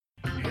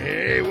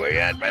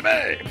right,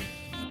 baby.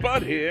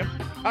 Spud here.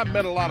 I've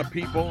met a lot of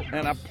people,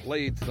 and I've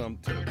played some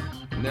too.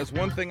 And there's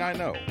one thing I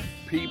know.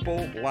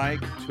 People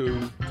like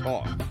to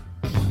talk.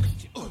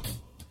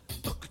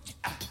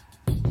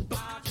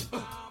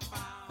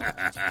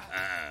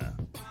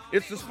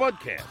 It's the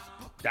SPUDCAST.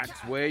 That's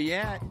where you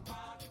at.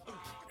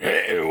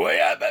 Hey,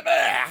 way up, baby.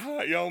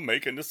 How y'all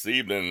making this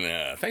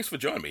evening? Thanks for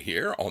joining me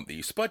here on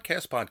the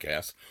SPUDCAST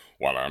podcast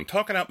while I'm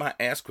talking out my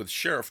ass with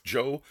Sheriff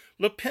Joe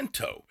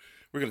Lopinto.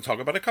 We're going to talk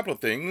about a couple of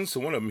things.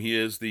 One of them, he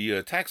is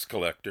the tax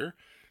collector.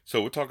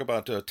 So we'll talk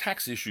about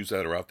tax issues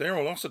that are out there.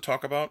 We'll also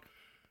talk about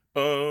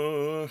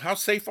how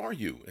safe are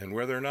you and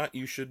whether or not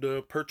you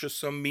should purchase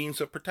some means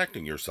of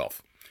protecting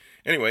yourself.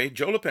 Anyway,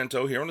 Joe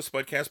Lopinto here on the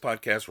SPUDCAST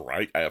podcast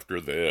right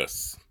after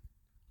this.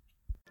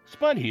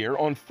 Spud here.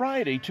 On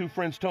Friday, two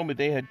friends told me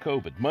they had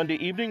COVID. Monday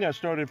evening, I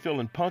started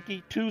feeling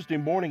punky. Tuesday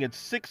morning at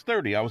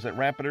 6:30, I was at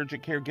Rapid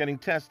Urgent Care getting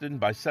tested, and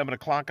by 7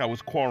 o'clock, I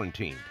was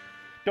quarantined.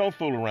 Don't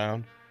fool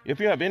around. If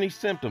you have any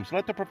symptoms,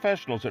 let the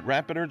professionals at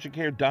Rapid Urgent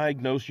Care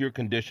diagnose your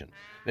condition.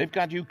 They've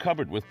got you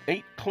covered with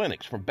 8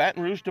 clinics from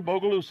Baton Rouge to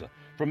Bogalusa,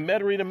 from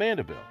Metairie to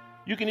Mandeville.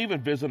 You can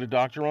even visit a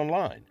doctor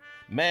online.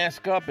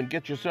 Mask up and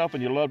get yourself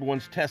and your loved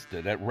ones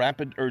tested at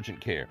Rapid Urgent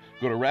Care.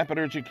 Go to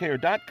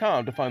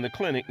rapidurgentcare.com to find the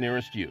clinic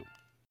nearest you.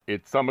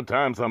 It's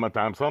summertime,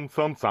 summertime,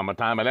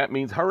 and that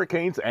means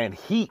hurricanes and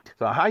heat.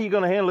 So how are you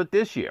going to handle it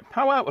this year?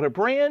 How about with a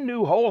brand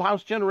new whole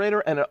house generator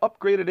and an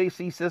upgraded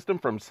AC system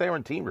from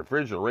Serentine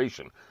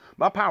Refrigeration?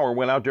 My power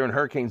went out during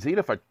Hurricane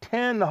Zeta for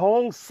 10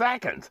 whole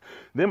seconds.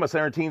 Then my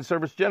Serentine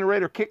service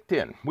generator kicked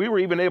in. We were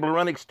even able to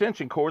run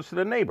extension cords to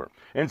the neighbor.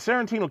 And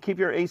Serentine will keep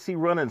your AC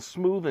running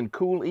smooth and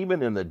cool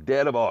even in the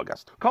dead of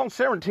August. Call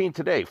Serentine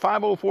today,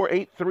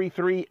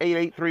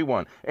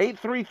 504-833-8831.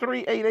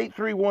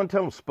 833-8831.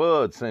 Tell them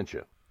Spud sent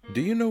you.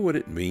 Do you know what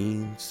it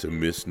means to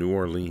miss New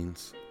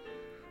Orleans?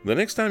 The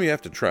next time you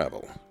have to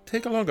travel,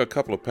 take along a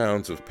couple of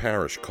pounds of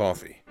Parish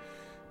coffee,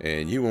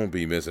 and you won't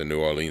be missing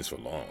New Orleans for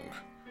long.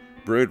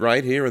 Brewed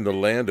right here in the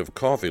land of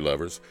coffee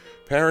lovers,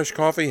 Parish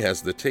coffee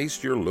has the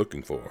taste you're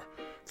looking for.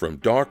 From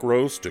dark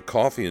roast to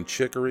coffee and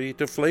chicory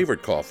to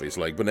flavored coffees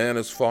like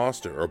Bananas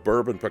Foster or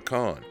Bourbon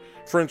Pecan,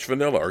 French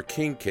Vanilla or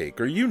King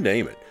Cake, or you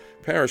name it,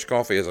 Parish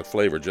coffee has a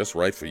flavor just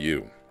right for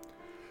you.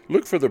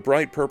 Look for the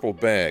bright purple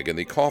bag in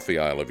the coffee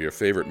aisle of your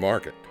favorite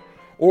market,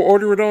 or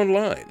order it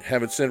online,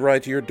 have it sent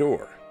right to your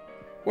door.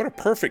 What a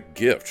perfect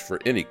gift for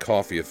any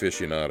coffee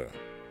aficionado.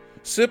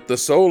 Sip the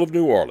soul of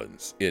New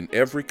Orleans in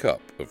every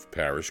cup of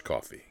Parish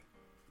coffee.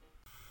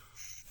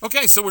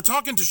 Okay, so we're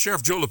talking to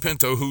Sheriff Joe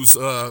Lopinto, who's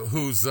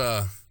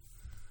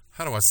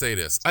how do I say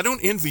this? I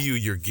don't envy you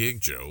your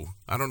gig, Joe.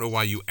 I don't know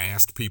why you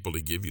asked people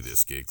to give you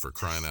this gig, for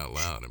crying out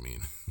loud. I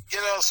mean, you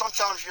know,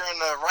 sometimes you're in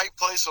the right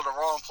place or the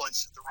wrong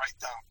place at the right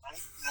time,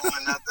 right? You know,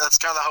 and that's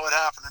kind of how it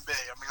happened to me.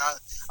 I mean,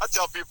 I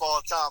tell people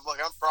all the time, look,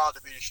 I'm proud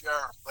to be a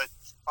sheriff, but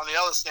on the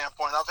other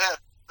standpoint, I've had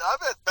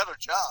better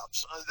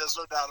jobs. There's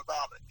no doubt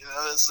about it. You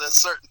know, there's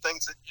certain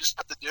things that you just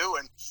have to do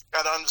and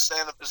got to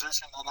understand the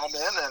position that I'm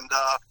in, and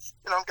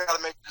you know, got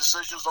to make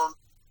decisions on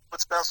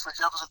what's best for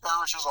Jefferson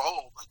Parish as a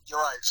whole. But you're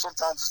right.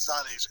 Sometimes it's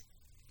not easy.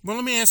 Well,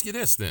 let me ask you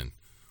this then: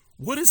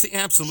 what is the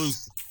absolute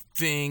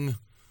thing?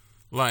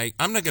 Like,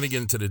 I'm not going to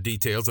get into the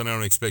details, and I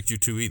don't expect you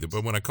to either,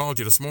 but when I called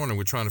you this morning,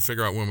 we're trying to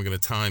figure out when we're going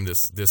to time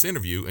this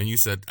interview, and you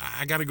said,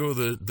 I got to go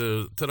to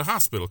the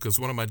hospital because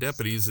one of my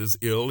deputies is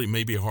ill. He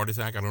may be a heart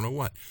attack. I don't know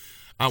what.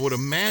 I would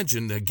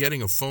imagine that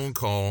getting a phone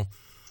call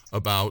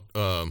about,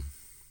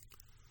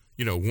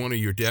 you know, one of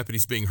your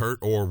deputies being hurt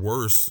or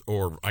worse,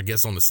 or I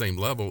guess on the same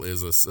level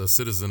as a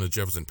citizen of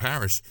Jefferson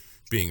Parish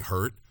being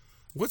hurt.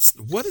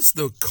 What is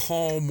the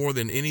call more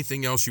than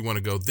anything else you want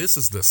to go, this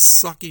is the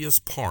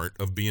suckiest part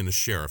of being a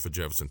sheriff of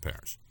Jefferson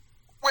Parish?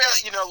 Well,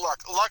 you know,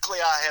 look,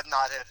 luckily I have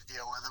not had to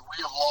deal with it.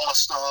 We have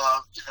lost,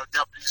 you know,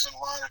 deputies in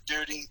line of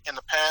duty in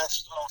the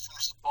past from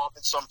this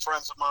department. Some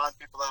friends of mine,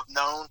 people I've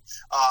known.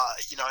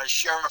 You know, as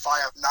sheriff,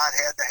 I have not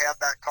had to have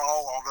that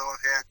call, although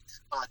I've had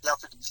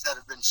deputies that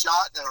have been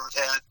shot, and I've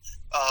had,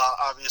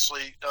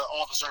 obviously,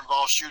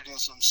 officer-involved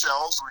shootings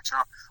themselves, which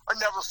are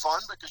never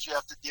fun because you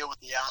have to deal with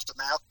the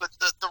aftermath. But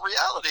the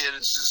reality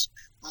is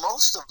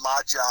most of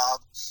my job,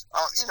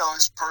 you know,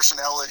 is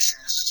personnel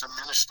issues, it's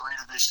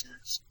administrative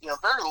issues. You know,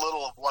 very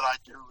little of what I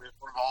do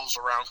revolves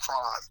around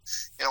crime.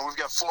 You know, we've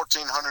got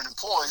 1,400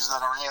 employees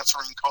that are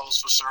answering calls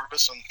for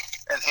service and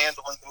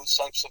handling those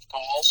types of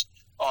calls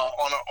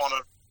on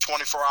a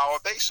 24-hour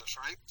basis,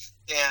 right?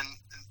 And,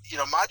 you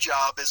know, my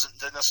job isn't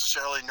to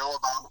necessarily know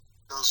about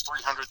those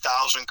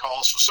 300,000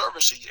 calls for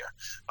service a year.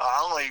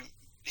 I only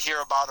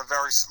hear about a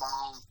very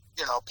small,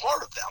 you know,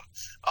 part of them.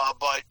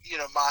 But, you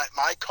know,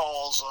 my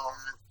calls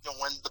are, you know,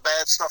 when the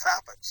bad stuff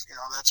happens. You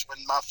know, that's when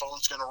my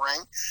phone's going to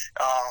ring.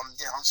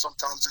 You know, and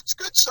sometimes it's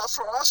good stuff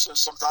for us, and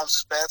sometimes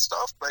it's bad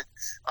stuff. But,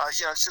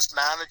 you know, it's just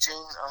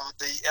managing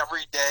the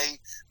everyday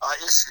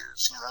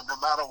issues. You know, no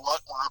matter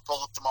what, when I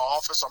pull up to my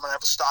office, I'm going to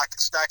have a stack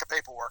of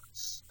paperwork,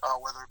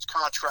 whether it's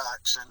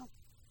contracts and,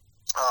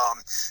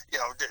 you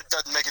know, it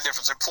doesn't make a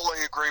difference.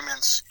 Employee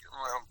agreements,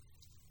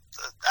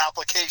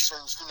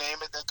 applications, you name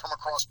it, they come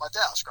across my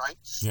desk, right?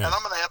 Yeah. And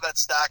I'm going to have that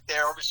stacked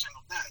there every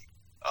single day.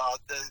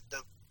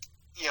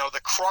 The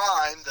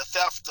crime, the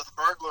theft, the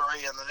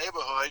burglary in the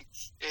neighborhood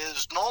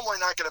is normally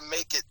not going to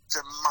make it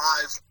to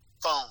my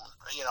phone.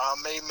 I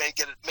may make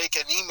an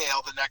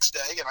email the next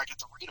day, and I get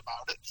to read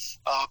about it.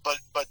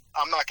 But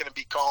I'm not going to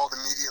be called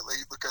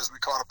immediately because we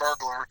caught a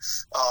burglar,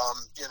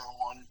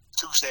 on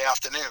Tuesday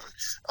afternoon.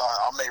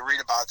 I may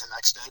read about it the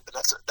next day, but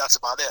that's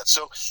about it.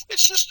 So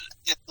it's just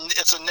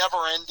it's a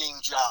never-ending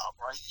job,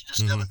 right? You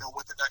just never know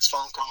what the next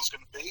phone call is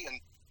going to be,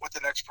 and what the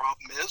next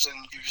problem is, and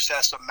you just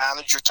have to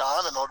manage your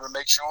time in order to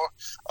make sure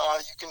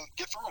you can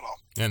get through it all.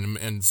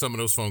 And some of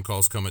those phone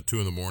calls come at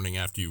 2 a.m.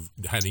 after you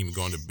hadn't even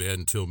gone to bed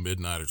until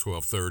midnight or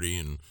 12:30,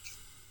 and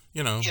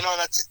And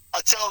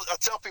I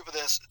tell people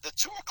this: the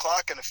 2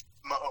 o'clock in the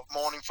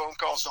morning phone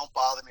calls don't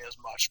bother me as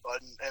much,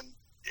 but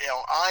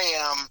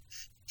I am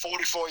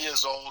 44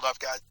 years old. I've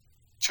got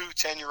 2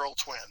 10-year-old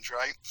twins,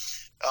 right?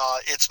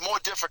 It's more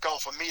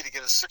difficult for me to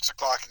get a 6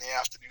 o'clock in the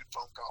afternoon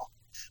phone call.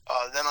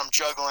 Then I'm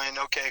juggling,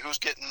 okay, who's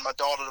getting my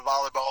daughter to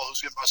volleyball,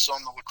 who's getting my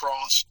son to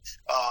lacrosse.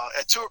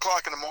 At 2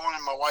 o'clock in the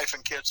morning, my wife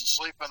and kids are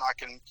sleeping. I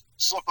can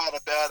slip out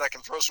of bed, I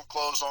can throw some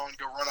clothes on,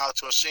 go run out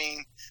to a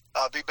scene,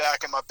 be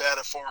back in my bed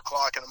at 4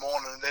 o'clock in the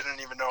morning, and they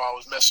didn't even know I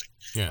was missing.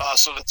 Yeah.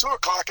 So the 2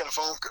 o'clock in the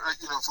phone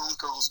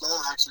calls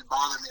don't actually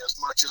bother me as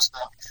much as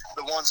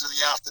the ones in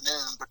the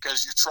afternoon,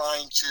 because you're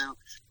trying to,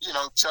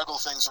 juggle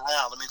things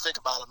around. I mean, think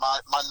about it.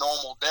 My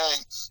normal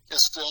day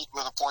is filled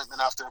with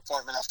appointment after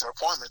appointment after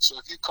appointment. So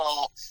if you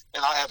call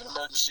and I have an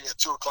emergency at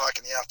 2 o'clock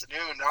in the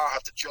afternoon, now I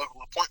have to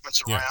juggle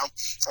appointments around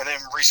and then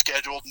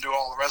reschedule and do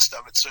all the rest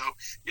of it. So,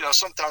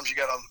 sometimes you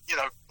got to,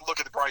 look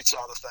at the bright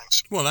side of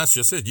things. Well, that's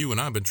just it. You and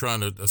I have been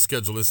trying to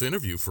schedule this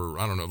interview for,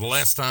 I don't know, the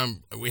last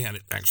time we had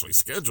it actually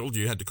scheduled,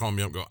 you had to call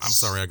me up and go, I'm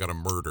sorry, I got a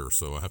murder,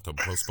 so I have to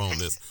postpone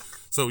this.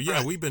 So,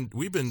 yeah, right.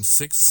 We've been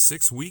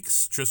six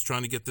weeks just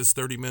trying to get this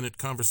 30-minute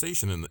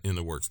conversation in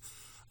the works.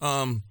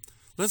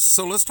 Let's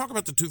talk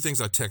about the two things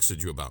I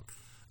texted you about.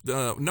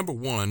 Number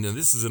one, and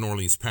this is in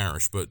Orleans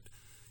Parish, but,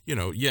 you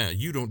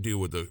don't deal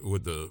with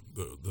the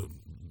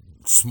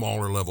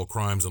smaller level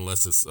crimes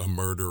unless it's a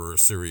murder or a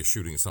serious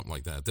shooting or something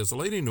like that. There's a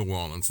lady in New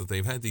Orleans that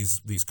they've had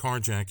these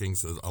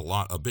carjackings,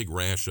 a big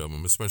rash of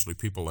them, especially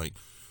people like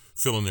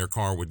filling their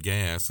car with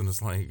gas, and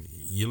it's like,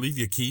 you leave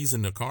your keys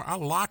in the car. I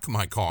lock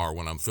my car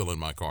when I'm filling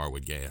my car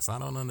with gas. I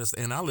don't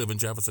understand. I live in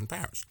Jefferson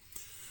Parish.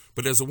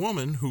 But there's a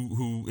woman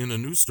who in a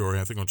news story,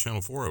 I think on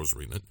Channel 4 I was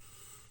reading it,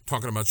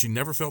 talking about she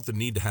never felt the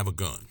need to have a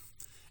gun,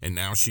 and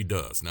now she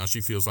does. Now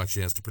she feels like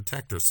she has to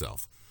protect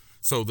herself.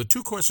 So the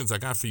two questions I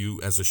got for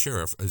you as a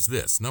sheriff is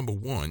this. Number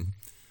one,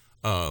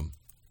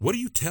 what do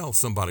you tell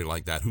somebody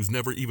like that who's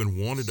never even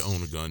wanted to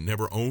own a gun,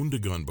 never owned a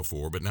gun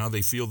before, but now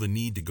they feel the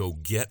need to go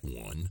get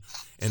one?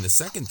 And the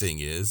second thing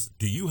is,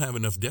 do you have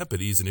enough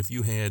deputies? And if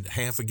you had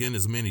half again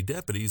as many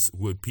deputies,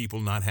 would people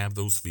not have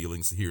those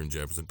feelings here in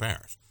Jefferson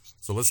Parish?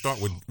 So let's start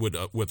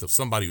with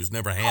somebody who's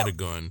never had a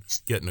gun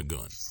getting a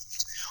gun.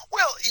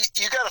 Well,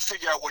 you got to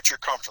figure out what your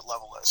comfort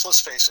level is. Let's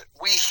face it.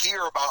 We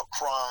hear about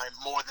crime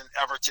more than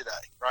ever today,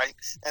 right?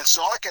 And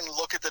so I can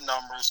look at the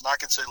numbers and I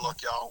can say,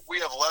 look, y'all,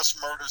 we have less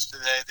murders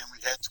today than we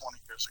had 20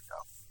 years ago.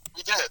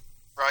 We did,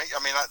 right?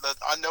 I mean,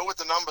 I know what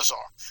the numbers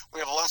are.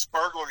 We have less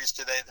burglaries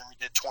today than we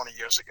did 20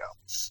 years ago.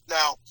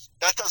 Now,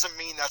 that doesn't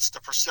mean that's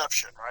the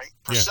perception, right?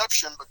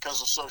 Perception,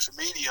 because of social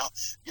media,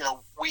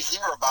 we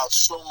hear about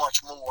so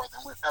much more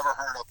than we've ever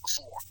heard of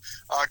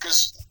before.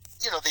 Because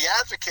the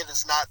Advocate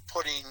is not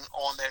putting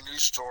on their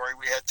news story,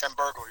 we had 10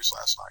 burglaries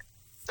last night.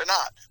 They're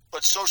not.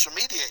 But social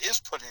media is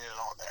putting it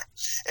on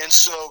there. And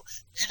so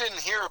you didn't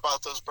hear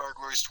about those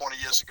burglaries 20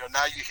 years ago.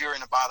 Now you're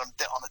hearing about them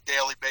on a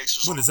daily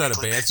basis. But is that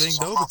a bad thing,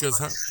 though?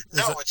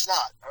 It's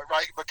not,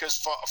 right? Because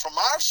from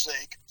our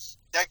sake,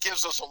 that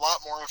gives us a lot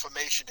more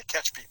information to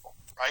catch people,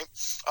 right?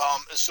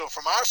 So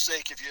from our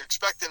sake, if you're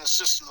expecting the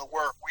system to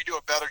work, we do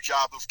a better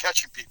job of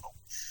catching people.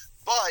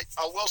 But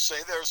I will say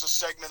there's a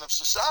segment of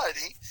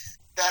society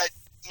that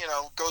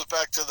goes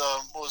back to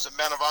the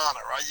men of honor,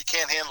 right? You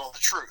can't handle the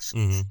truth,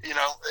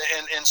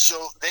 and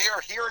so they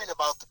are hearing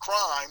about the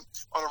crime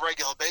on a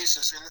regular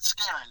basis, and it's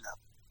scaring them.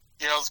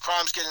 The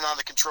crime's getting out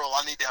of control.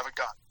 I need to have a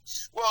gun.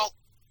 Well,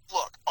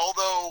 look,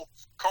 although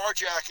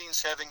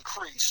carjackings have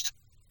increased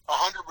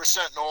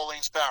 100% in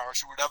Orleans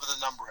Parish, or whatever the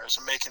number is,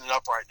 I'm making it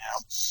up right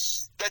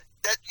now,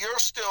 that your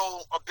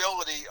still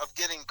ability of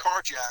getting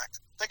carjacked,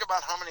 think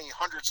about how many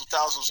hundreds of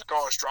thousands of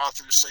cars drive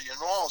through the city of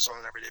New Orleans on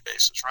an everyday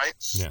basis, right?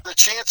 Yeah. The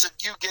chance of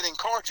you getting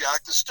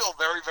carjacked is still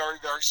very, very,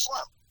 very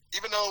slim.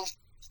 Even though,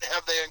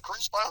 have they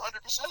increased by 100%?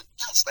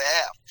 Yes, they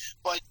have.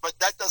 But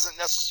that doesn't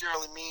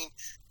necessarily mean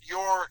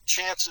your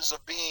chances of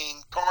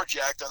being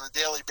carjacked on a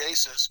daily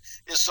basis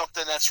is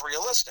something that's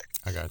realistic.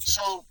 I got you.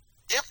 So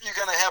if you're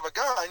going to have a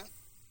gun,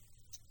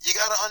 you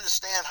got to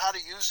understand how to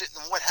use it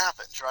and what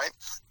happens, right?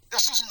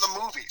 This isn't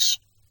the movies.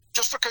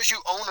 Just because you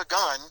own a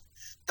gun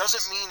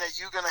doesn't mean that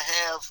you're going to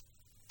have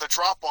the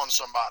drop on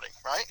somebody,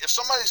 right? If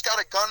somebody's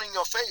got a gun in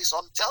your face,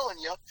 I'm telling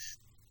you,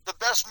 the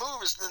best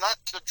move is not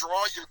to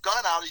draw your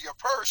gun out of your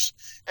purse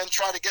and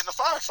try to get in a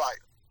firefight.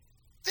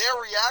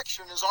 their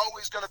reaction is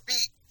always going to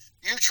beat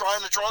you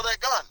trying to draw that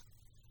gun.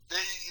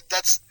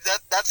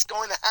 That's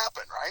going to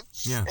happen, right?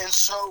 Yeah. And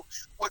so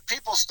what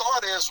people's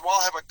thought is, well,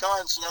 I have a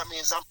gun, so that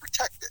means I'm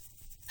protected.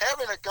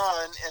 Having a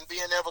gun and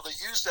being able to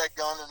use that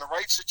gun in the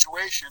right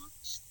situation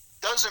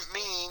doesn't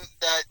mean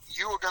that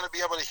you are going to be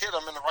able to hit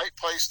them in the right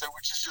place,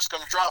 which is just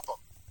going to drop them.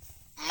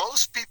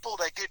 Most people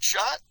that get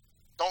shot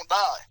don't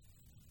die.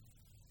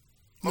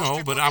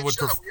 No, but I would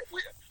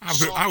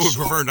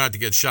prefer not to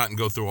get shot and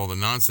go through all the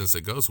nonsense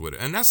that goes with it.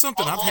 And that's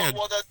something I've had.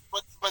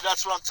 But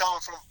that's what I'm telling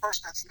from a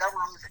person that's never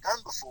owned a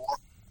gun before.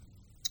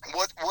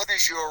 What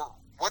is your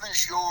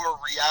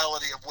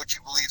reality of what you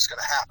believe is going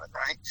to happen,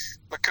 right?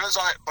 Because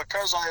I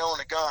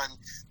own a gun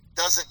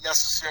doesn't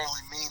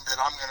necessarily mean that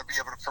I'm going to be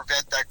able to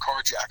prevent that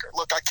carjacker.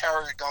 Look, I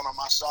carry a gun on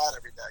my side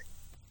every day.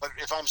 But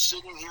if I'm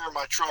sitting here in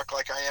my truck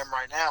like I am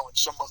right now and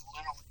someone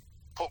literally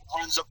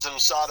runs up to the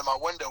side of my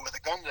window with a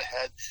gun to the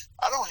head,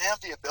 I don't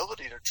have the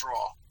ability to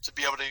draw, to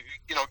be able to,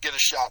 get a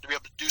shot, to be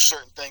able to do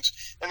certain things.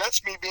 And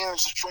that's me being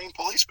as a trained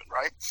policeman,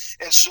 right?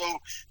 And so,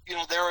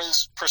 there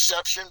is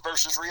perception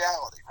versus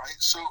reality, right?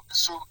 So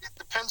it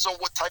depends on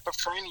what type of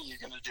training you're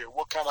going to do.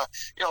 What kind of,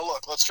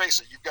 look, let's face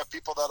it, you've got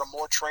people that are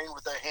more trained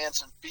with their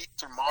hands and feet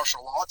through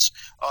martial arts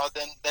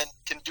than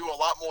can do a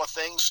lot more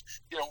things,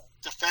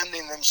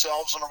 defending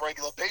themselves on a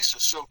regular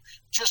basis. So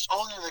just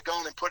owning the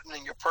gun and putting it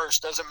in your purse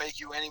doesn't make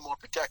you any more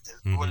protected.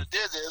 Mm-hmm. What it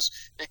did is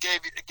it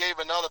gave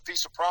another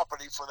piece of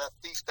property for that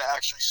thief to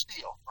actually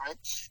steal, right?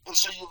 And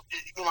so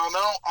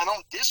I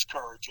don't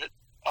discourage it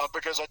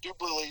because I do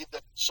believe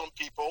that some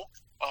people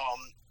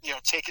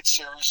take it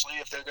seriously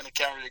if they're going to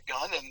carry a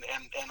gun and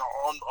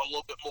are on a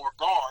little bit more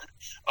guard.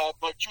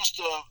 But just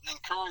to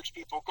encourage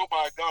people, go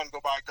buy a gun.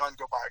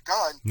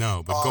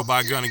 No, but go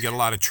buy a gun and get a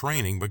lot of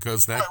training,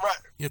 because right.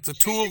 It's a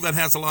tool that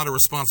has a lot of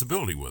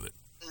responsibility with it.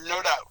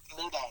 No doubt.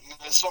 And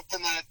it's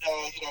something that,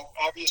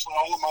 obviously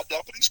all of my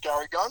deputies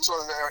carry guns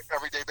on an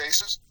everyday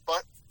basis,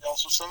 but they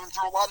also send them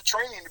through a lot of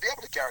training to be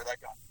able to carry that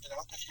gun,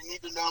 because you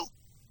need to know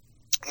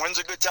when's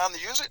a good time to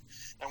use it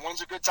and when's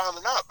a good time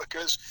to not,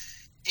 because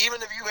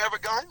even if you have a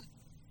gun,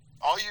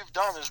 all you've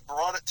done is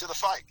brought it to the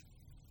fight.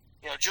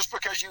 Just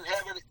because you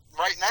have it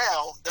right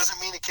now doesn't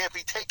mean it can't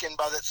be taken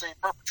by that same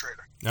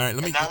perpetrator. All right,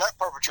 now that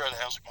perpetrator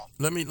has a gun.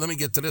 Let me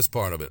get to this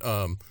part of it.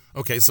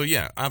 Okay, so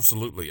yeah,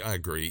 absolutely, I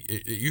agree.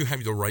 You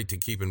have the right to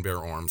keep and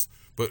bear arms,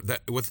 but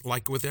that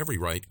with every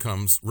right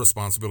comes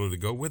responsibility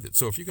to go with it.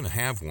 So if you're going to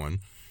have one,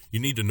 you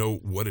need to know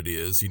what it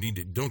is.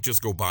 Don't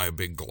just go buy a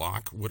big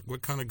Glock.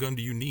 What kind of gun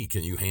do you need?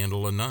 Can you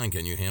handle a 9?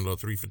 Can you handle a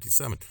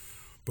 357?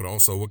 But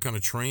also, what kind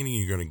of training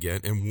you're going to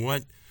get, and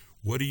what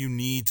do you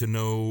need to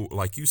know,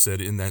 like you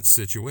said, in that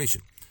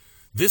situation?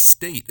 This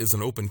state is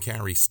an open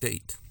carry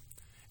state,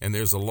 and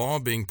there's a law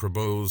being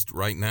proposed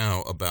right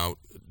now about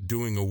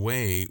doing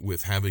away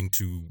with having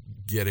to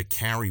get a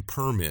carry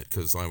permit,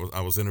 because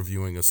I was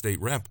interviewing a state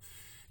rep,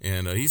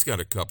 and he's got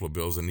a couple of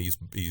bills, and he's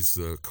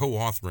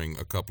co-authoring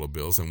a couple of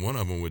bills, and one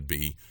of them would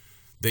be,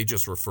 they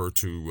just refer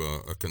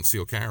to a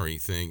concealed carry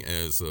thing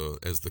as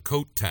the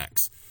coat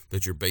tax,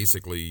 that you're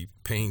basically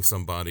paying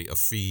somebody a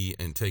fee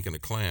and taking a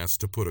class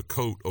to put a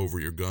coat over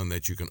your gun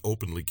that you can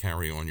openly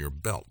carry on your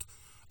belt.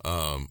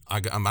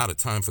 I'm out of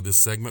time for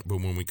this segment, but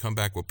when we come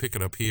back, we'll pick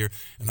it up here.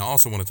 And I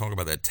also want to talk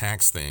about that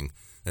tax thing,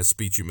 that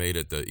speech you made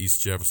at the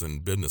East Jefferson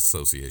Business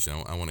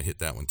Association. I want to hit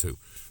that one too.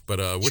 But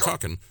we're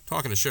talking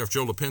to Sheriff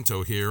Joe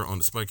Lopinto here on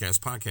the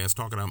SPUDCAST podcast,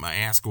 talking about my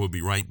ask. We'll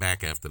be right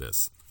back after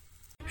this.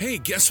 Hey,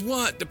 guess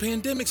what? The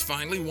pandemic's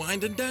finally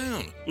winding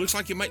down. Looks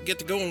like you might get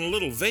to go on a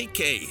little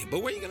vacay,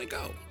 but where are you going to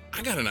go?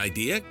 I got an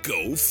idea.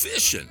 Go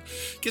fishing.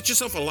 Get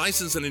yourself a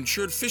licensed and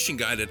insured fishing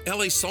guide at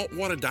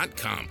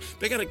lasaltwater.com.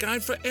 They got a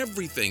guide for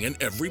everything and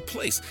every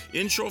place.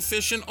 Inshore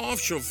fishing,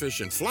 offshore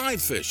fishing, fly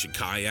fishing,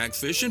 kayak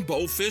fishing,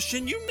 bow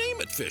fishing, you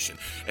name it fishing.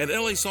 At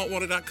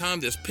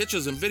lasaltwater.com, there's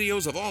pictures and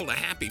videos of all the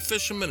happy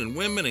fishermen and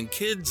women and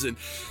kids, and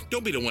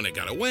don't be the one that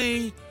got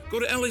away. Go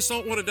to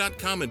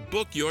lasaltwater.com and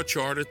book your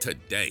charter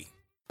today.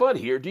 Spud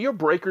here. Do your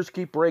breakers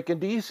keep breaking?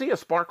 Do you see a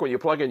spark when you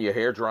plug in your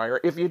hairdryer?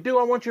 If you do,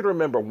 I want you to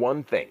remember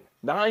one thing.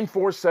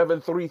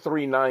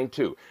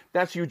 947-3392.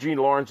 That's Eugene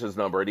Lawrence's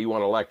number at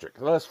E1 Electric.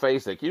 Let's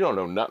face it, you don't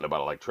know nothing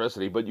about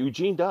electricity, but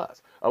Eugene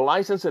does. A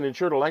licensed and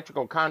insured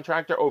electrical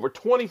contractor, over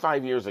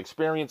 25 years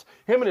experience.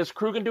 Him and his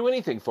crew can do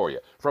anything for you,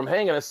 from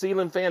hanging a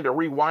ceiling fan to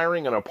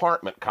rewiring an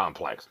apartment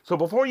complex. So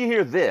before you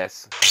hear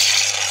this,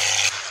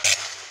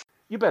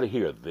 you better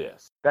hear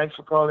this. Thanks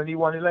for calling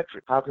E1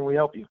 Electric. How can we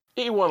help you?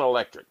 E1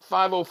 Electric,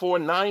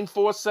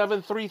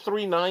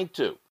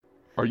 504-947-3392.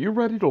 Are you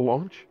ready to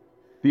launch?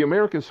 The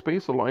American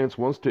Space Alliance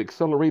wants to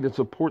accelerate and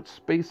support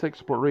space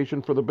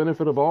exploration for the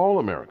benefit of all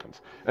Americans,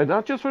 and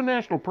not just for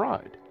national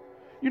pride.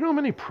 You know how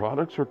many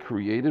products are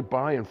created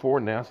by and for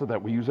NASA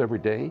that we use every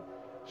day?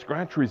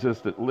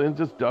 Scratch-resistant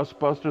lenses,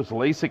 dustbusters,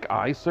 LASIK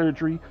eye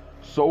surgery,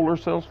 solar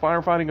cells,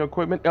 firefighting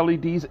equipment,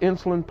 LEDs,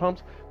 insulin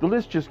pumps. The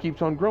list just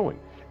keeps on growing,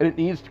 and it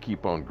needs to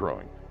keep on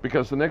growing,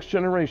 because the next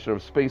generation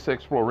of space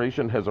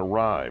exploration has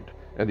arrived,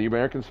 and the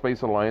American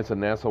Space Alliance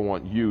and NASA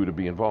want you to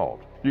be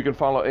involved. You can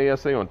follow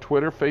ASA on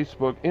Twitter,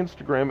 Facebook,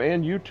 Instagram,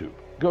 and YouTube.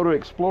 Go to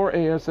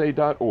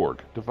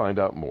exploreasa.org to find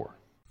out more.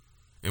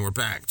 And we're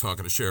back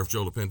talking to Sheriff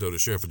Joe Lopinto, the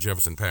Sheriff of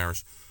Jefferson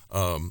Parish,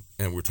 and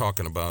we're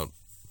talking about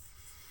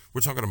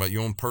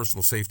your own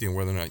personal safety and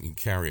whether or not you can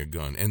carry a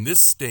gun. And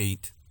this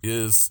state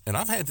is, and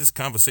I've had this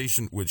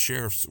conversation with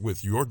sheriffs,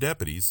 with your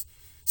deputies,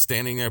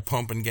 standing there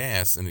pumping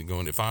gas and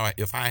going, if I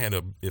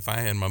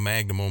had my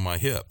Magnum on my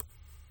hip,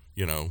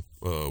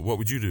 what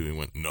would you do? He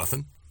went,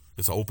 nothing.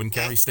 It's an open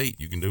carry state.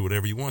 You can do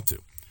whatever you want to.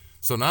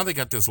 So now they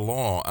got this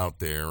law out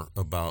there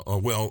about,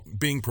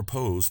 being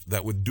proposed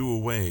that would do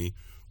away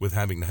with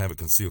having to have a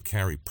concealed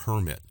carry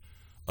permit.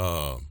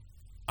 I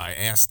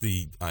asked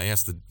the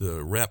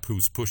rep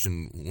who's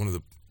pushing, one of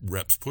the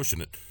reps pushing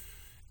it,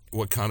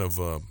 what kind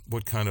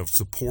of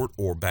support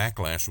or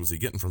backlash was he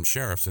getting from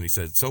sheriffs, and he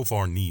said, so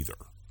far neither.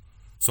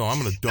 So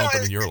I'm going to dump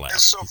it in your lap.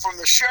 So from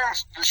the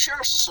Sheriff's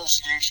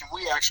Association,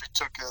 we actually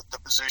took the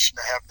position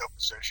to have no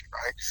position,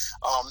 right?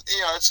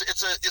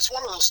 It's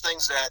one of those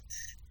things that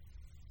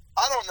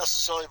I don't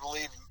necessarily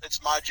believe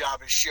it's my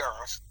job as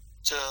sheriff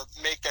to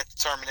make that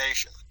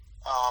determination.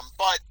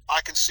 But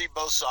I can see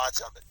both sides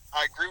of it.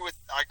 I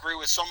agree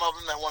with some of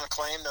them that want to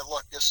claim that,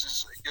 look,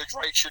 your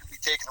right shouldn't be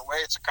taken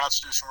away. It's a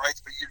constitutional right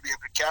for you to be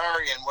able to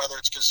carry, and whether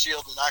it's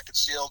concealed or not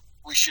concealed,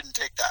 we shouldn't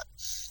take that.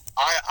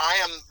 I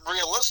am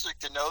realistic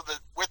to know that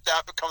with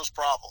that becomes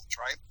problems,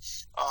 right?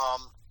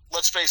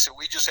 Let's face it,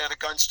 we just had a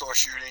gun store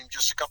shooting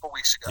just a couple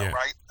weeks ago,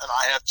 right? And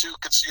I have 2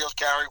 concealed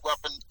carry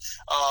weapon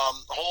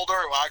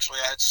holder. Well, actually,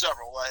 I had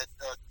several. I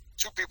had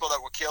 2 people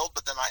that were killed,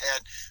 but then I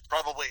had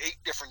probably 8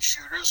 different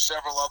shooters,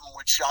 several of them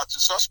with shots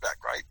of suspect,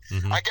 right?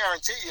 Mm-hmm. I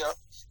guarantee you,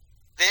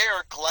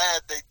 they're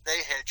glad they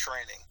had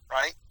training,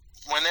 right?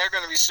 When they're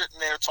going to be sitting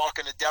there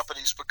talking to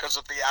deputies because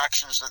of the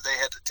actions that they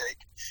had to take,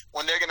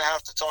 when they're going to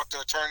have to talk to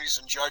attorneys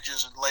and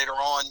judges and later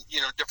on,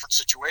 different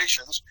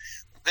situations,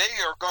 they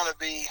are going to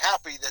be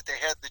happy that they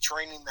had the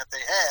training that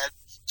they had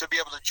to be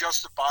able to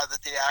justify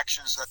that the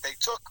actions that they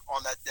took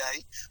on that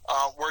day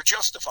were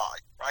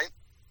justified, right?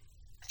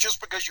 Just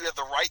because you have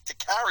the right to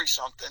carry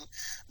something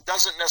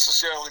doesn't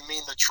necessarily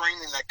mean the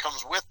training that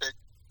comes with it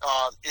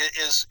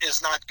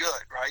is not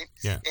good, right?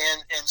 Yeah.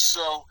 And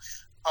so,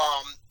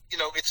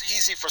 it's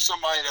easy for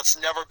somebody that's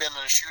never been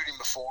in a shooting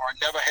before,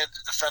 never had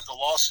to defend a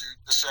lawsuit,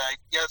 to say,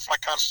 yeah, it's my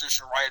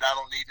constitutional right. I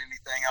don't need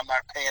anything. I'm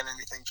not paying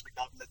anything to the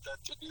government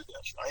to do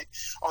this, right?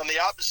 On the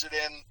opposite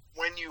end,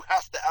 when you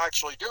have to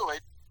actually do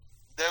it,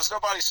 there's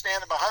nobody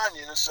standing behind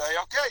you to say,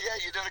 okay, yeah,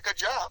 you did a good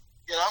job.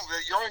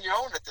 You're on your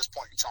own at this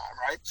point in time,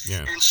 right?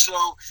 Yeah. And so,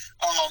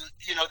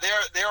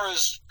 there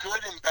is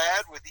good and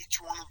bad with each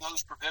one of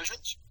those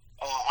provisions.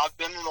 I've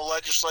been in the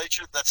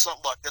legislature. That's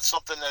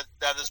something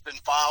that has been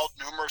filed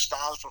numerous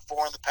times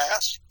before in the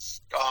past.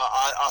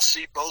 I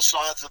see both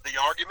sides of the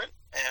argument,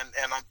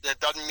 and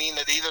that doesn't mean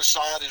that either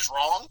side is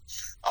wrong.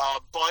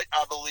 But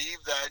I believe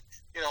that,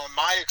 in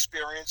my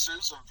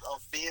experiences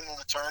of being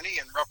an attorney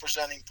and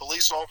representing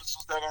police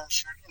officers that are in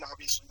shooting,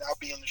 obviously now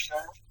being the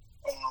sheriff,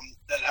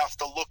 that have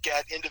to look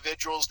at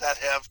individuals that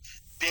have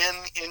been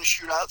in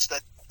shootouts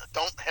that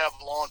don't have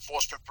law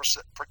enforcement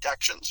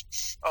protections,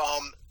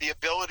 the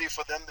ability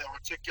for them to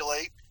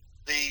articulate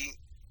the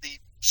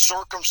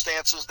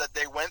circumstances that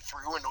they went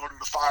through in order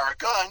to fire a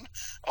gun.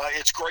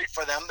 It's great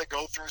for them to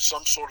go through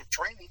some sort of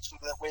training so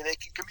that way they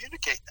can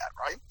communicate that,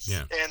 right?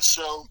 Yeah. And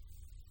so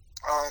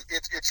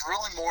it's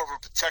really more of a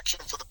protection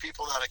for the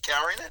people that are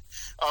carrying it.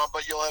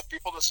 But you'll have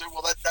people that say,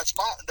 well, that's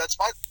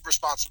my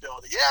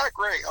responsibility. Yeah, I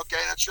agree.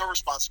 Okay, that's your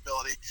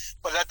responsibility.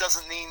 But that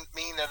doesn't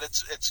mean that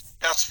it's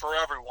best for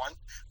everyone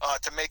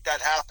to make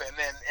that happen.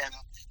 And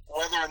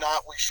whether or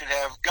not we should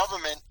have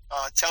government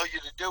tell you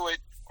to do it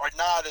or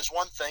not is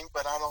one thing,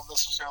 but I don't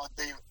necessarily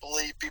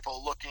believe people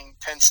are looking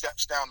 10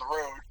 steps down the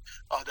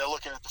road. They're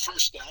looking at the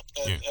first step,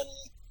 and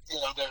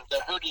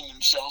they're hurting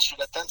themselves for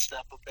that 10th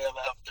step, but they'll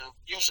have to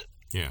use it.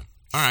 Yeah.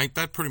 All right,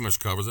 that pretty much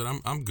covers it.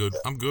 I'm good.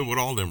 I'm good with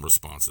all them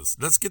responses.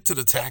 Let's get to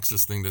the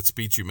taxes thing, that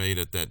speech you made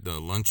at that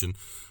luncheon.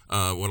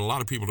 What a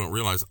lot of people don't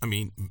realize,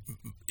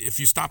 if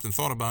you stopped and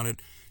thought about it,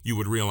 you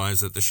would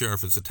realize that the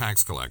sheriff is a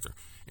tax collector.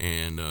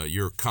 And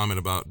your comment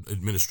about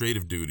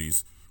administrative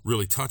duties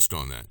really touched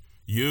on that.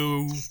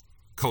 You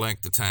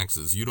collect the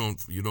taxes. You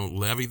don't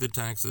levy the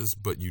taxes,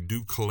 but you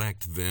do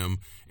collect them.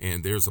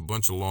 And there's a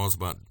bunch of laws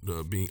about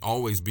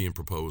always being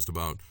proposed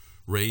about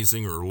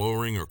raising or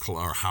lowering or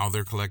how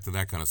they're collected,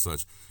 that kind of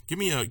such. Give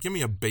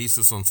me a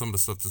basis on some of the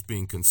stuff that's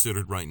being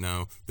considered right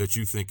now that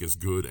you think is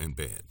good and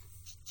bad.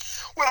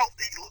 Well,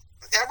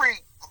 every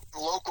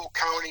local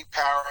county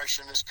parish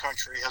in this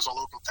country has a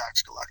local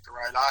tax collector,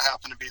 right? I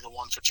happen to be the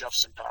one for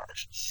Jefferson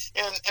Parish.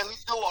 And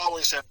you'll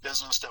always have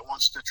business that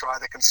wants to try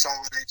to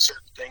consolidate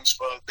certain things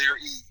for their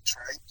ease,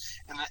 right?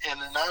 And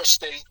in our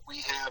state,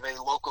 we have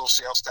a local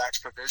sales tax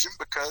provision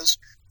because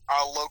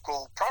our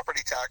local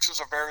property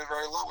taxes are very,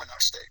 very low in our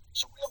state.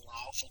 So we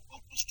allow for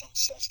locals to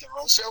assess their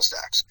own sales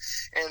tax.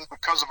 And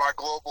because of our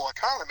global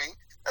economy,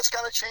 that's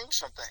got to change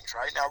some things,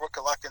 right? Now we're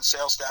collecting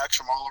sales tax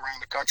from all around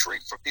the country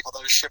for people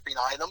that are shipping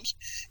items,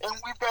 and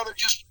we've got to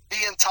just be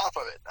on top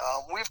of it.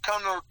 We've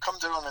come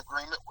to an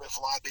agreement with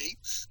Lobby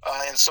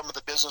and some of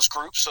the business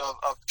groups of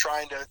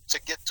trying to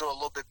get to a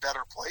little bit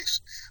better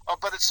place.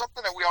 But it's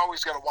something that we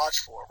always got to watch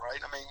for, right?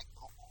 I mean,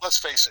 let's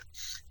face it.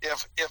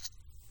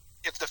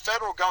 If the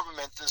federal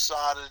government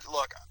decided,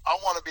 look, I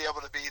want to be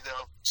able to be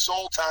the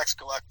sole tax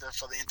collector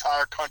for the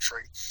entire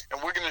country,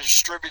 and we're going to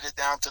distribute it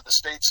down to the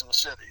states and the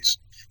cities,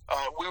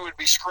 we would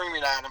be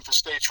screaming at them for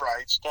states'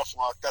 rights. Tough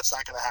luck. That's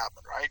not going to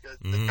happen, right?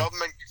 The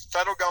government,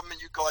 federal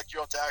government, you collect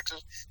your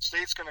taxes.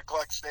 State's going to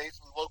collect states,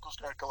 and locals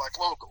going to collect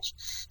locals.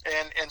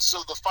 And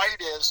so the fight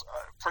is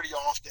pretty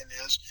often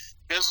is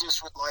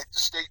business would like the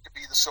state to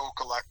be the sole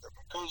collector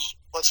because,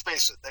 let's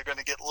face it, they're going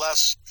to get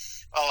less.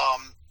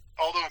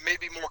 Although it may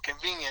be more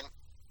convenient,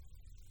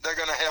 they're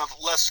going to have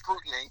less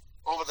scrutiny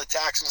over the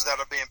taxes that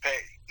are being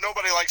paid.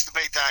 Nobody likes to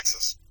pay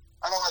taxes.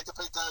 I don't like to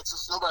pay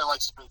taxes. Nobody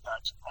likes to pay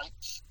taxes, right?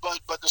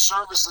 But the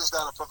services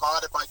that are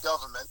provided by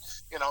government,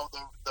 you know,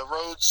 the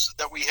roads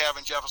that we have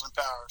in Jefferson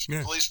Parish,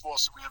 the police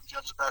force that we have in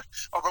Jefferson Parish,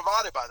 are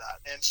provided by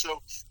that. And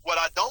so what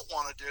I don't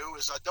want to do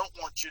is I don't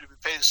want you to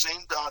pay the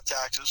same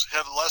taxes,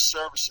 have less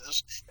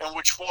services, and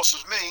which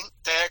forces me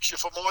to ask you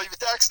for more of your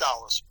tax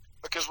dollars,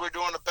 because we're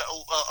doing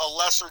a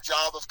lesser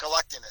job of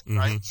collecting it,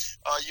 right?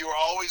 You are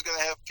always going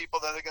to have people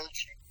that are going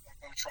to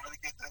try to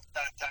get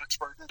that tax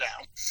burden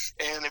down.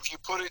 And if you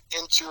put it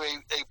into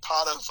a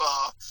pot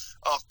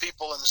of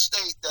people in the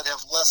state that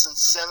have less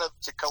incentive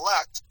to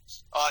collect,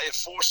 it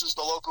forces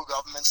the local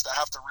governments to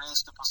have to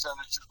raise the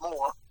percentages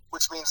more,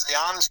 which means the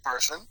honest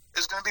person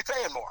is going to be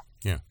paying more.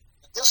 Yeah.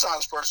 The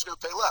dishonest person is going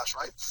to pay less,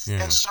 right?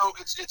 Yeah. And so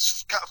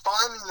it's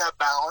finding that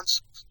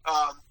balance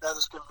that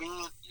is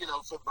convenient, you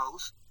know, for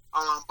both.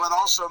 But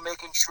also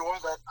making sure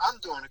that I'm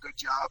doing a good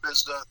job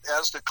as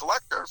the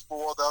collector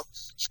for the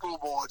school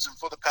boards and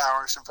for the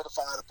parish and for the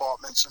fire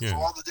departments and for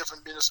all the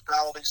different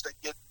municipalities that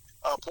get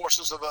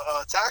portions of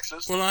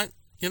taxes. Well, I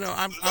can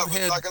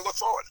look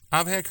forward.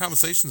 I've had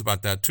conversations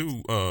about that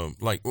too.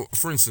 Like,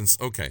 for instance,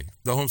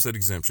 the homestead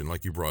exemption,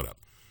 like you brought up.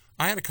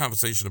 I had a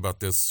conversation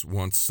about this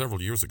once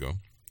several years ago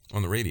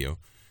on the radio,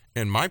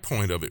 and my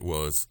point of it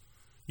was,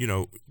 you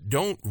know,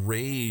 don't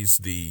raise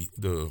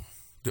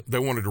they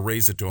wanted to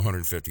raise it to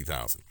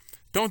 $150,000.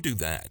 Don't do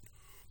that.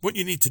 What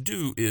you need to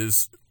do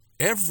is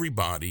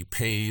everybody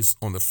pays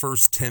on the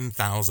first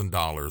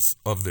 $10,000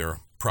 of their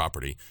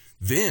property.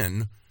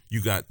 Then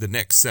you got the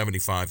next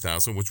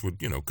 $75,000, which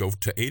would, you know, go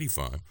to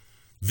 $85,000.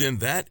 Then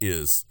that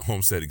is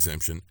homestead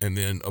exemption, and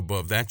then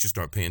above that you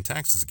start paying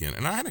taxes again.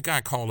 And I had a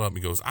guy call up and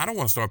he goes, "I don't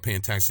want to start paying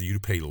taxes. You to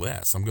pay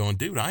less." I'm going,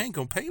 dude, I ain't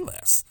gonna pay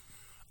less.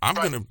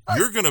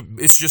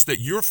 It's just that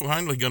you're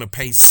finally going to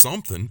pay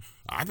something.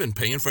 I've been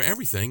paying for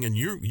everything, and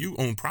you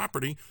own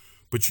property,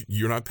 but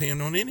you're not paying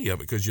on any of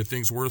it because your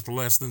thing's worth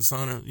less than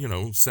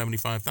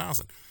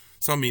 $75,000.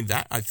 So I mean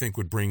that I think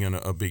would bring in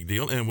a big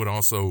deal, and would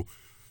also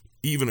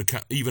even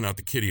out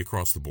the kitty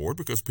across the board,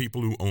 because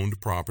people who owned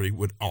property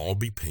would all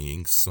be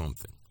paying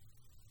something.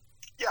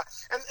 Yeah,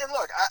 and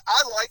look,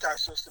 I like our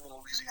system in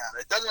Louisiana.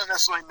 It doesn't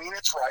necessarily mean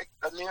it's right.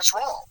 It doesn't mean it's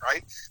wrong,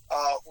 right?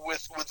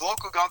 With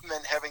local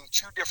government having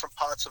two different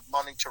pots of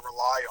money to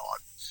rely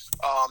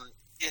on,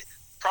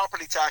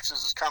 property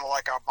taxes is kind of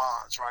like our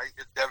bonds, right?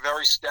 They're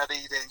very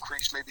steady. They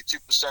increase maybe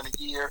 2% a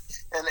year,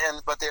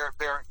 but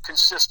they're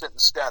consistent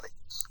and steady.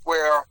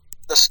 Where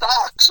the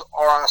stocks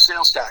are our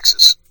sales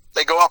taxes.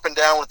 They go up and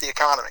down with the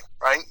economy,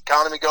 right?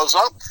 Economy goes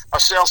up, our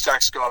sales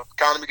tax go up.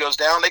 Economy goes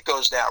down, it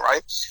goes down,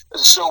 right?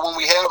 And so when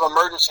we have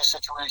emergency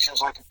situations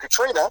like a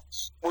Katrina,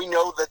 we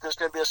know that there's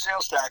going to be a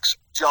sales tax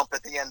jump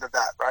at the end of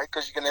that, right?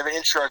 Because you're going to have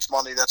insurance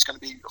money that's going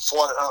to be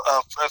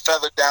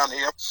feathered down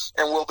here,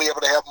 and we'll be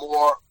able to have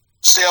more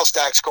sales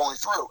tax going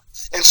through.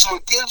 And so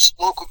it gives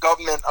local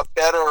government a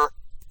better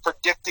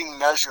predicting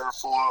measure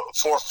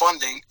for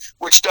funding,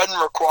 which doesn't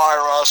require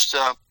us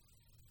to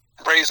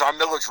raise our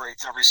millage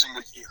rates every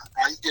single year,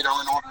 right? You know,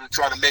 in order to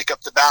try to make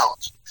up the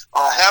balance.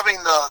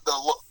 Having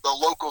the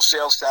local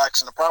sales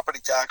tax and the property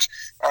tax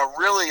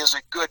really is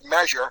a good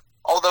measure,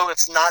 although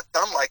it's not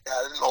done like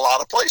that in a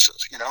lot of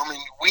places. You know, I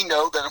mean, we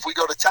know that if we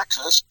go to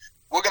Texas,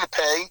 we're going to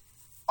pay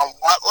a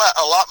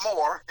lot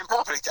more in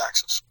property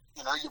taxes.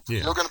 You know,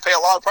 you're going to pay a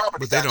lot of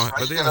property tax.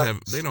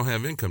 They don't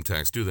have income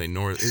tax, do they?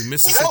 Nor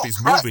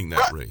Mississippi's moving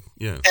that rate.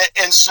 Yeah.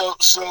 And so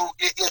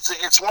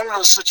it's one of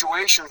those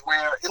situations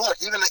where, look,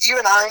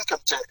 even our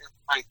income tax,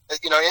 right?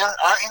 You know,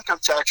 our income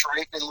tax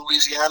rate in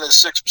Louisiana is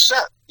 6%.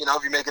 You know,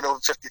 if you make it over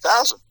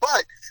 $50,000.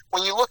 But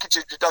when you look at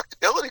your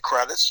deductibility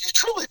credits, you're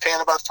truly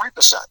paying about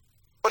 3%.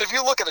 But if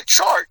you look at a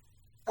chart,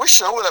 we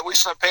show that we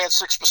start paying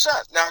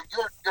 6%. Now,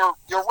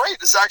 your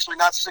rate is actually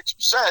not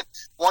 6%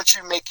 once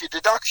you make your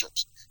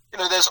deductions. You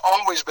know, there's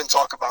always been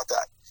talk about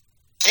that.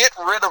 Get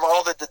rid of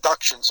all the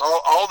deductions,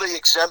 all the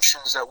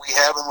exemptions that we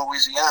have in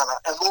Louisiana,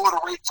 and lower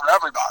the rate for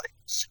everybody.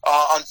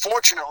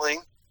 Unfortunately,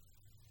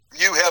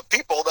 you have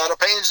people that are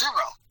paying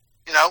zero.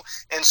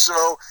 and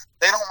so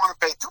they don't want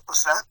to pay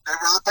 2%. They'd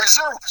rather pay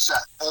 0%,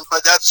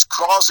 but that's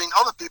causing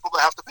other people to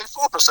have to pay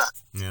 4%.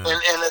 Yeah.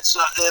 And it's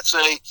a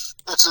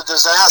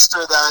disaster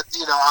that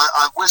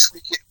I wish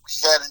we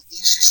had an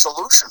easy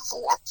solution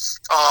for.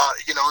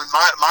 In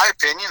my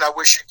opinion, I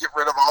wish you'd get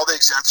rid of all the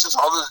exemptions,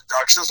 all the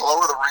deductions,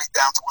 lower the rate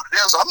down to what it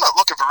is. I'm not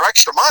looking for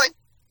extra money.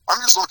 I'm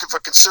just looking for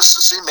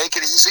consistency, make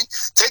it easy.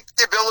 Take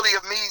the ability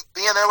of me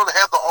being able to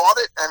have the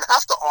audit and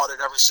have to audit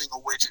every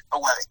single widget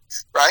away,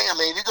 right? I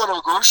mean, you go to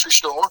a grocery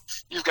store,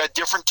 you've got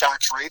different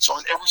tax rates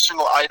on every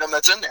single item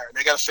that's in there. And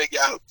they got to figure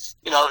out,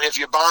 if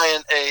you're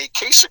buying a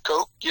case of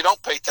Coke, you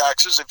don't pay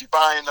taxes. If you're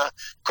buying a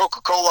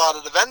Coca-Cola out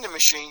of the vending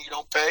machine, you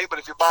don't pay. But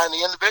if you're buying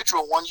the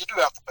individual one, you do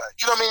have to pay.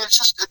 It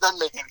doesn't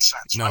make any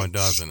sense. No, right? It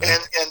doesn't.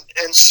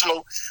 And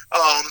so,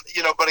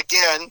 but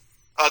again,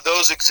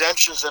 those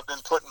exemptions have been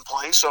put in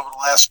place over the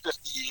last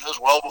 50 years,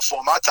 well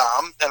before my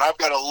time, and I've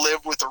got to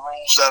live with the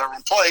rules that are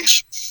in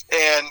place.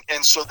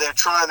 And so they're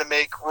trying to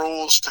make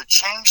rules to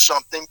change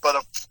something, but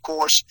of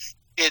course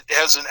it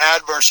has an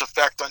adverse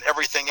effect on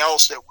everything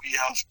else that we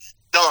have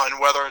done,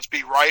 whether it's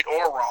be right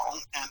or wrong.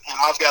 And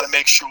I've got to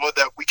make sure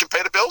that we can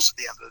pay the bills at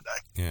the end of the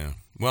day. Yeah.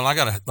 Well, I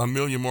got a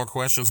million more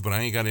questions, but I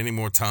ain't got any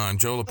more time.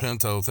 Joe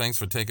Lopinto, thanks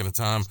for taking the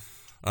time.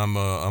 I'm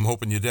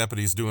hoping your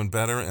deputy's doing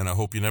better, and I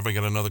hope you never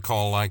get another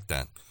call like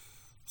that.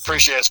 So,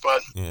 appreciate it,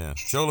 Spud. Yeah.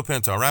 Joe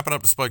Lopinto. I'll wrap it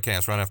up the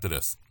Spudcast right after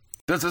this.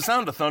 Does the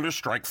sound of thunder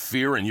strike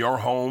fear in your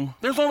home?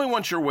 There's only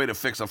one sure way to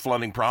fix a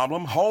flooding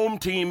problem: Home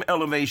Team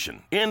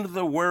Elevation. End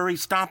the worry,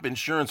 stop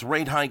insurance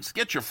rate hikes,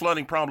 get your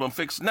flooding problem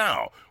fixed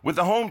now with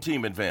the Home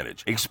Team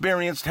Advantage.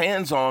 Experienced,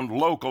 hands-on,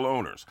 local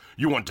owners.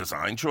 You want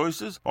design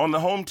choices? On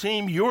the Home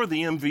Team, you're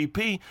the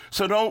MVP,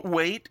 so don't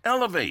wait,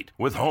 elevate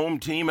with Home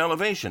Team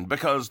Elevation,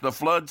 because the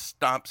flood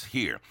stops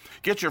here.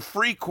 Get your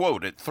free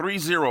quote at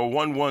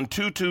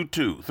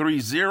 3011222,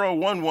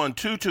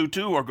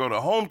 3011222, or go to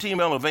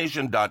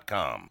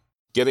hometeamelevation.com.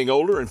 Getting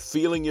older and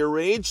feeling your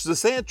age? The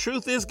sad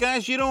truth is,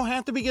 guys, you don't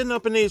have to be getting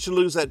up in age to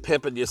lose that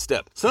pep in your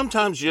step.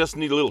 Sometimes you just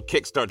need a little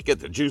kickstart to get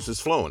the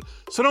juices flowing.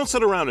 So don't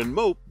sit around and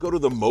mope. Go to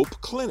the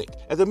Mope Clinic.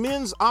 At the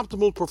Men's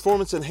Optimal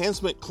Performance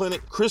Enhancement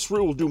Clinic, Chris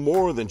Rue will do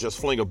more than just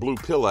fling a blue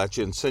pill at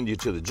you and send you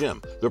to the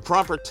gym. The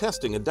proper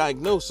testing and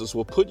diagnosis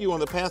will put you on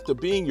the path to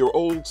being your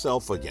old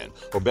self again.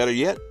 Or better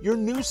yet, your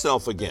new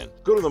self again.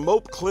 Go to the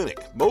Mope Clinic,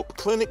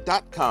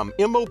 mopeclinic.com,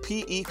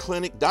 MOPE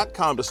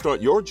clinic.com to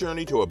start your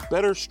journey to a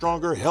better,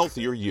 stronger,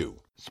 healthier you.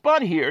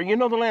 Spud here. The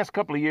last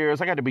couple of years,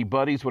 I got to be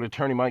buddies with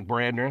attorney Mike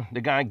Brandner. The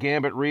guy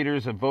Gambit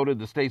readers have voted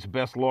the state's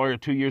best lawyer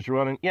 2 years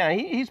running. Yeah,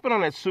 he's been on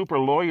that super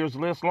lawyers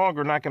list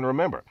longer than I can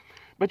remember.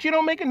 But you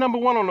don't make it number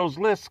one on those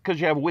lists because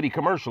you have witty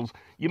commercials.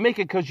 You make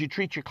it because you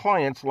treat your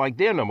clients like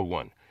they're number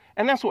one.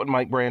 And that's what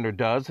Mike Brandner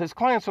does. His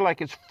clients are like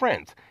his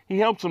friends. He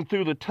helps them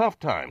through the tough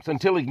times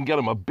until he can get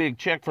them a big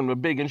check from the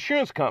big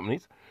insurance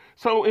companies.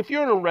 So if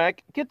you're in a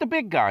wreck, get the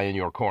big guy in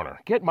your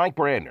corner. Get Mike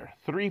Brandner,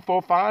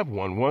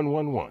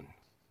 345-1111.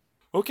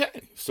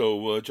 Okay,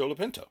 so Joe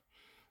Lopinto.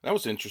 That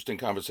was an interesting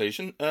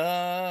conversation.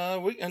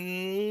 We're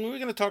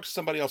going to talk to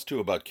somebody else, too,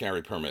 about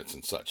carry permits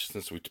and such,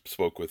 since we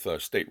spoke with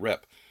State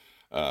Rep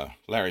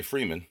Larry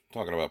Freeman,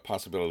 talking about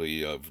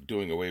possibility of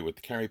doing away with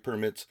the carry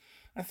permits.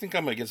 I think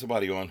I'm going to get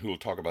somebody on who will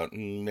talk about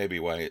maybe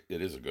why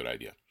it is a good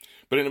idea.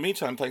 But in the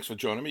meantime, thanks for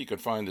joining me. You can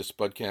find this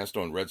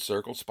podcast on Red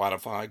Circle,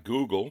 Spotify,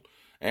 Google,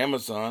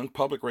 Amazon,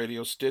 Public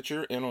Radio,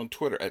 Stitcher, and on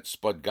Twitter at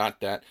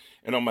SpudGotThat.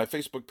 And on my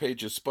Facebook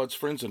page is Spud's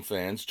Friends and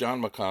Fans,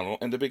 John McConnell,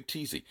 and the Big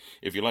Teasy.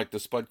 If you like the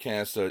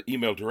Spudcast,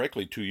 email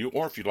directly to you,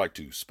 or if you'd like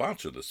to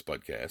sponsor the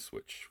Spudcast,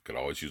 which could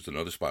always use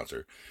another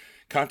sponsor,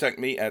 contact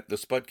me at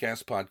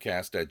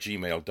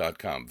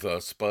thespudcastpodcast@gmail.com.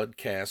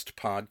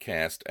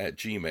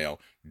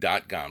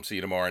 Thespudcastpodcast@gmail.com. See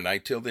you tomorrow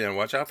night. Till then,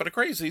 watch out for the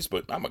crazies,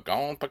 but I'm a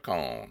gone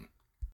pecan.